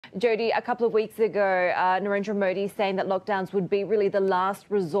Jodi, a couple of weeks ago, Narendra Modi saying that lockdowns would be really the last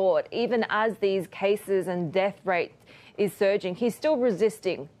resort, even as these cases and death rate is surging. He's still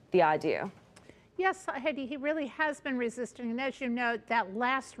resisting the idea. Yes, Heidi, he really has been resisting. And as you know, that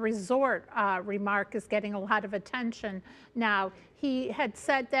last resort remark is getting a lot of attention now. He had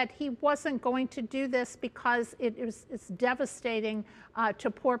said that he wasn't going to do this because it's devastating to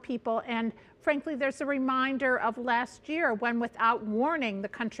poor people. And frankly, there's a reminder of last year when, without warning, the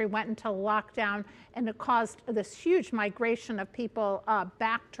country went into lockdown and it caused this huge migration of people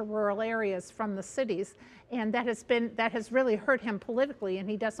back to rural areas from the cities. And that has really hurt him politically, and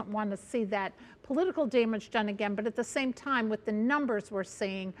he doesn't want to see that political damage done again. But at the same time, with the numbers we're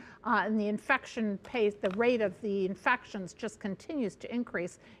seeing and the infection pace, the rate of the infections just continues to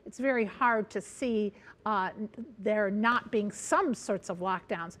increase. It's very hard to see there not being some sorts of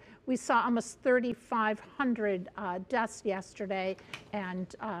lockdowns. We saw almost 3,500 deaths yesterday,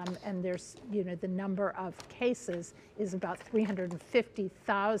 and there's, the number of cases is about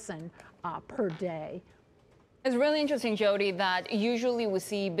 350,000 per day. It's really interesting, Jodi, that usually we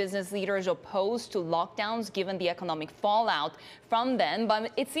see business leaders opposed to lockdowns given the economic fallout from them.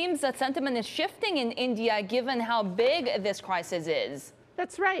 But it seems that sentiment is shifting in India given how big this crisis is.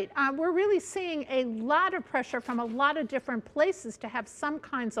 That's right. We're really seeing a lot of pressure from a lot of different places to have some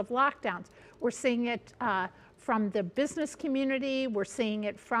kinds of lockdowns. We're seeing it from the business community. We're seeing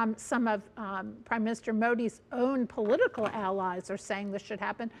it from some of Prime Minister Modi's own political allies are saying this should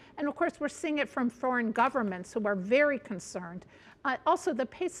happen. And of course, we're seeing it from foreign governments who are very concerned. Also, the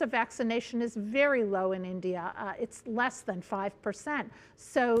pace of vaccination is very low in India. It's less than 5%.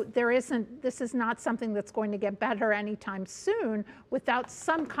 So this is not something that's going to get better anytime soon without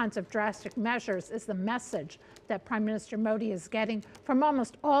some kinds of drastic measures, is the message that Prime Minister Modi is getting from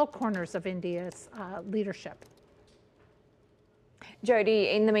almost all corners of India's leadership.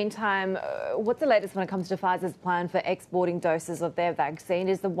 Jodi, in the meantime, what's the latest when it comes to Pfizer's plan for exporting doses of their vaccine?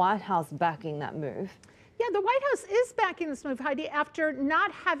 Is the White House backing that move? Yeah, the White House is backing this move, Heidi, after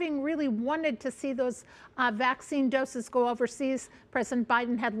not having really wanted to see those vaccine doses go overseas. President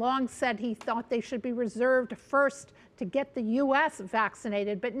Biden had long said he thought they should be reserved first to get the U.S.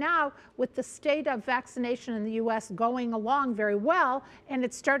 vaccinated. But now, with the state of vaccination in the U.S. going along very well, and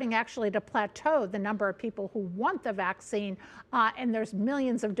it's starting actually to plateau, the number of people who want the vaccine, and there's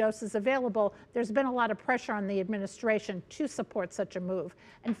millions of doses available, there's been a lot of pressure on the administration to support such a move.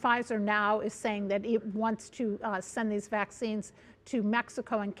 And Pfizer now is saying that it wants to send these vaccines to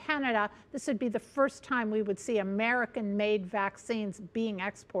Mexico and Canada. This would be the first time we would see American-made vaccines being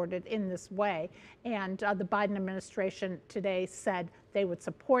exported in this way. And the Biden administration today said they would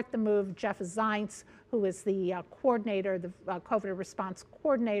support the move. Jeff Zients, who is the coordinator, the COVID response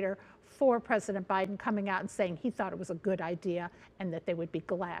coordinator for President Biden, coming out and saying he thought it was a good idea and that they would be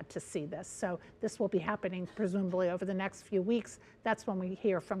glad to see this. So this will be happening presumably over the next few weeks. That's when we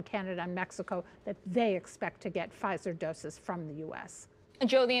hear from Canada and Mexico that they expect to get Pfizer doses from the U.S.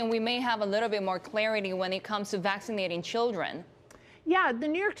 Jodi, and we may have a little bit more clarity when it comes to vaccinating children. Yeah, the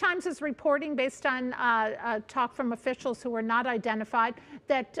New York Times is reporting, based on talk from officials who were not identified,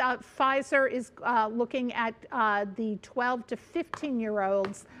 that Pfizer is looking at the 12 to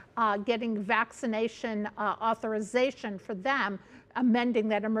 15-year-olds getting vaccination authorization for them, amending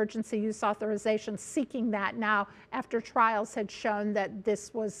that emergency use authorization, seeking that now after trials had shown that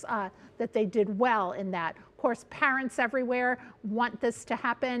this was that they did well in that. Of course, parents everywhere want this to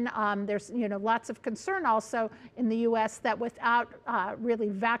happen. There's lots of concern also in the U.S. that without really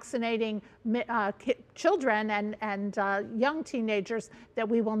vaccinating children and young teenagers, that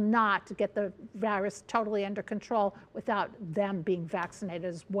we will not get the virus totally under control without them being vaccinated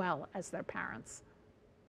as well as their parents.